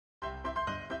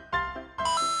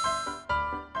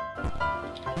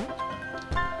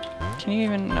Can you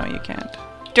even? No, you can't.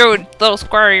 Dude, little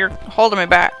square, you're holding me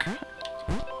back.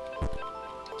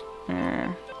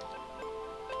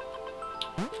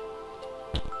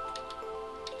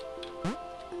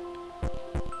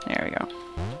 There we go.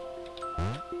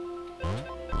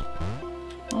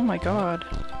 Oh my god.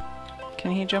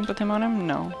 Can he jump with him on him?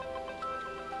 No.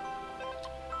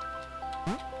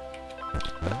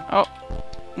 But, oh.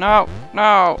 No!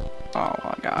 No! Oh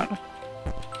my god.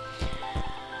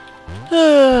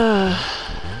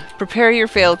 Prepare your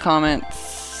failed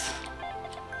comments.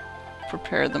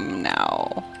 Prepare them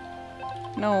now.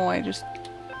 No, I just...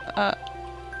 I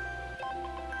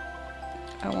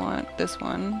want this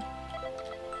one.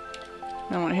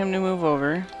 I want him to move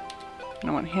over. And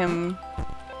I want him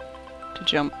to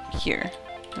jump here.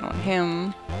 I want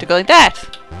him to go like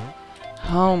that!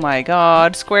 Oh my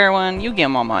god, square one, you get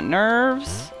him on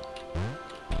nerves.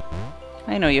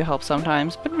 I know you help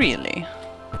sometimes, but really.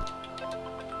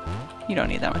 You don't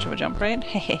need that much of a jump, right?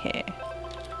 Hehehe.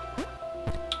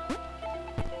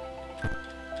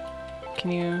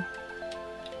 Can you...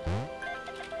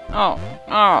 Oh,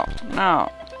 oh, no.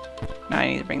 Now I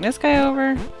need to bring this guy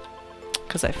over.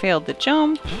 Because I failed the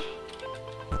jump.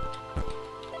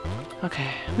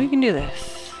 Okay, we can do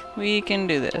this. We can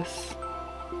do this.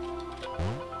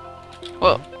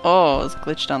 Whoa. Oh, I was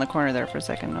glitched on the corner there for a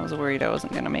second. I was worried I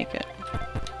wasn't going to make it.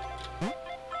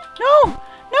 No!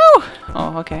 No!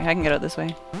 Oh, okay. I can get out this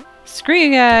way. Screw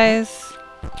you guys!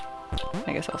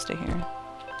 I guess I'll stay here.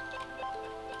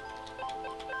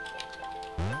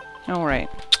 Alright.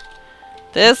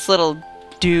 This little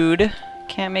dude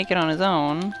can't make it on his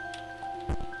own.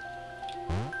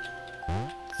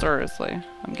 Seriously.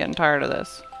 I'm getting tired of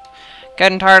this.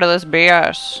 Getting tired of this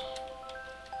BS.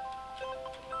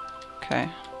 Okay.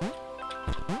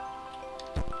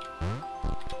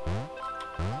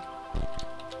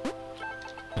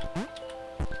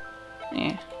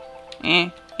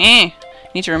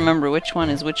 Need to remember which one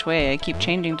is which way. I keep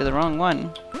changing to the wrong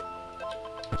one.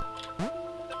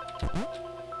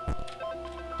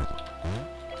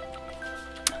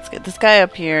 Let's get this guy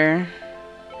up here.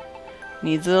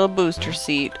 Needs a little booster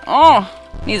seat. Oh!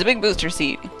 Needs a big booster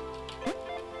seat.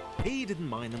 He didn't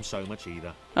mind them so much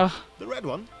either. Oh. The red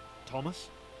one, Thomas,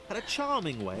 had a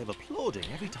charming way of applauding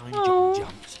every time Oh, John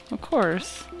jumped. of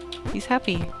course. He's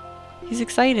happy. He's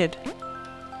excited.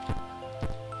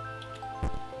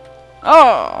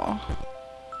 Oh!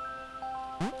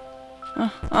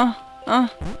 Oh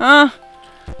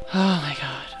my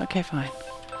god. Okay, fine.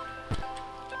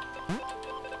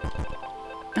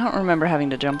 I don't remember having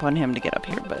to jump on him to get up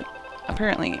here, but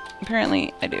apparently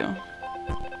I do.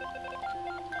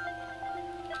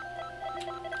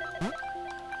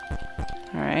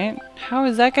 Alright. How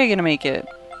is that guy gonna make it?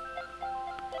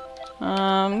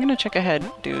 I'm gonna check ahead,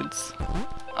 dudes.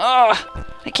 Oh!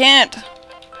 I can't!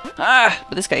 Ah!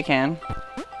 But this guy can.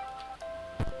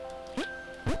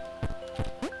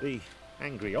 The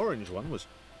angry orange one was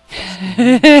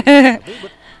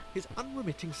but his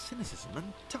unremitting cynicism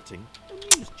and tutting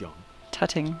amused John.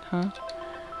 Tutting, huh?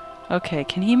 Okay,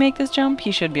 can he make this jump?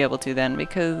 He should be able to then,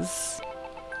 because...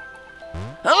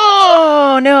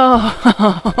 Oh, no!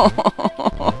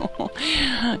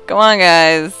 Come on,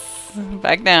 guys.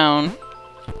 Back down.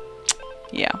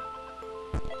 Yeah.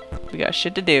 We got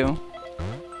shit to do.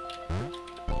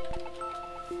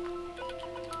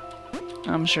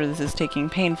 I'm sure this is taking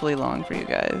painfully long for you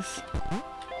guys.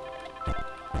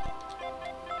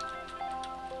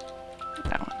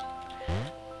 That one.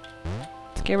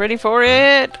 Let's get ready for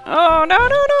it! Oh, no, no,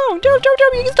 no! Jump, jump,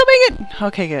 jump! You can still make it!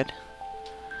 Okay, good.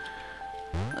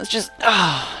 Let's just...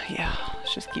 Oh, yeah.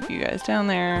 Let's just keep you guys down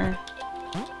there.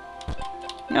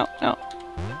 No, no.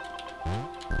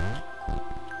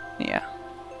 Yeah.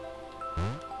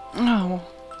 Oh,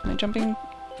 am I jumping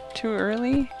too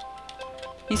early?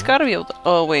 He's got to be able to...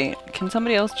 Oh, wait. Can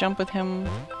somebody else jump with him?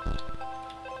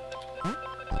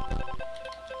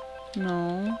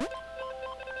 No.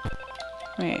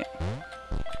 Wait.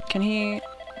 Can he...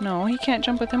 No, he can't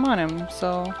jump with him on him,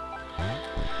 so...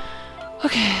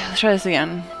 Okay, let's try this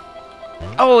again.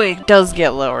 Oh, it does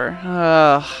get lower.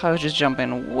 I was just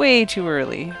jumping way too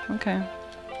early. Okay.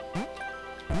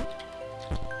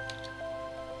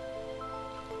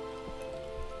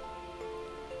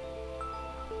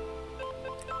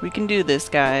 We can do this,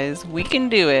 guys. We can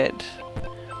do it.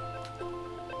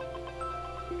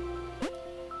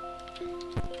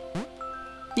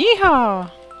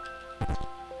 Yeehaw!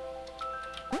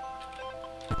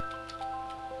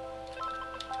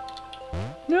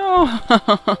 No!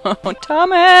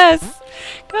 Thomas!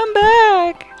 Come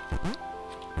back!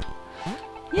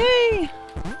 Yay!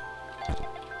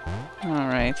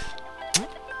 Alright.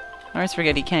 always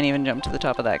forget he can't even jump to the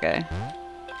top of that guy.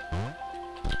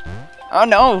 Oh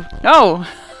no! No!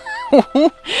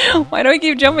 Why do I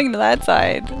keep jumping to that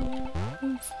side?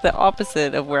 It's the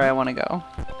opposite of where I want to go.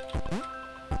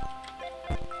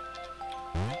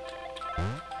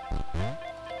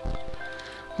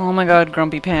 Oh my god,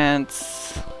 Grumpy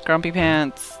Pants. Grumpy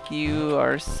Pants, you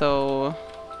are so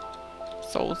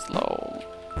slow.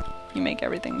 You make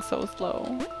everything so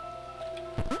slow.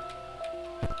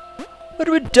 I'd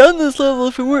have done this level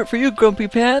if it weren't for you, Grumpy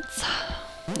Pants.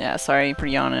 Yeah, sorry for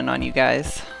yawning on you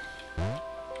guys.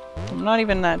 I'm not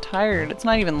even that tired. It's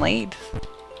not even late.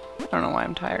 I don't know why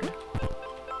I'm tired.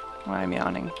 Why I'm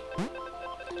yawning.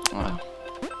 Oh.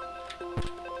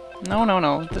 No, no,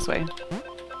 no. This way.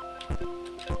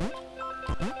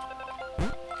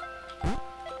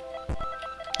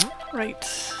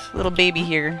 Right. Little baby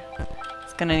here.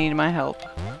 It's gonna need my help.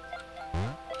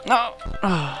 No!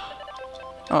 Oh.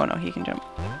 Oh no, he can jump.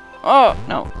 Oh,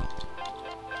 no.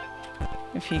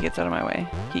 If he gets out of my way,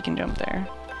 he can jump there.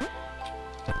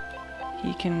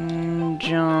 He can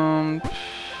jump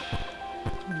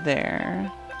there.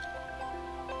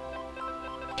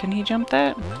 Can he jump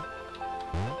that?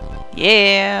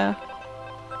 Yeah!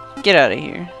 Get out of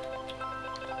here.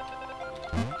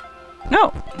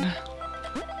 No!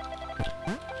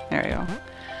 There we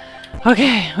go.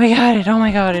 Okay, we got it. Oh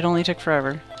my god, it only took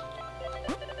forever.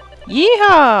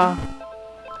 Yeehaw!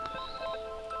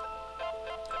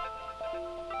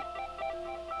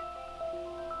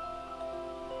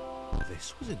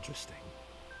 This was interesting.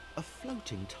 A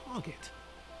floating target.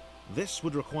 This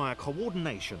would require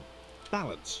coordination,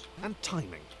 balance, and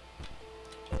timing.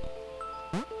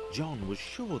 John was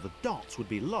sure the dots would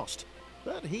be lost,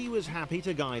 but he was happy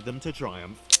to guide them to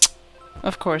triumph.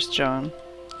 Of course, John.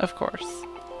 Of course.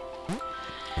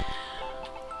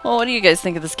 Well, what do you guys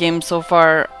think of this game so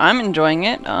far? I'm enjoying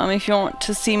it. If you want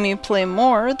to see me play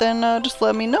more, then just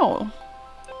let me know.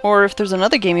 Or if there's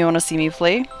another game you want to see me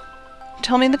play,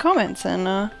 tell me in the comments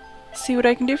and see what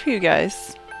I can do for you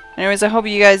guys. Anyways, I hope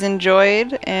you guys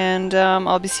enjoyed, and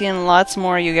I'll be seeing lots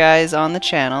more of you guys on the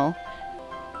channel.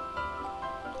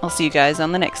 I'll see you guys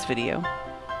on the next video.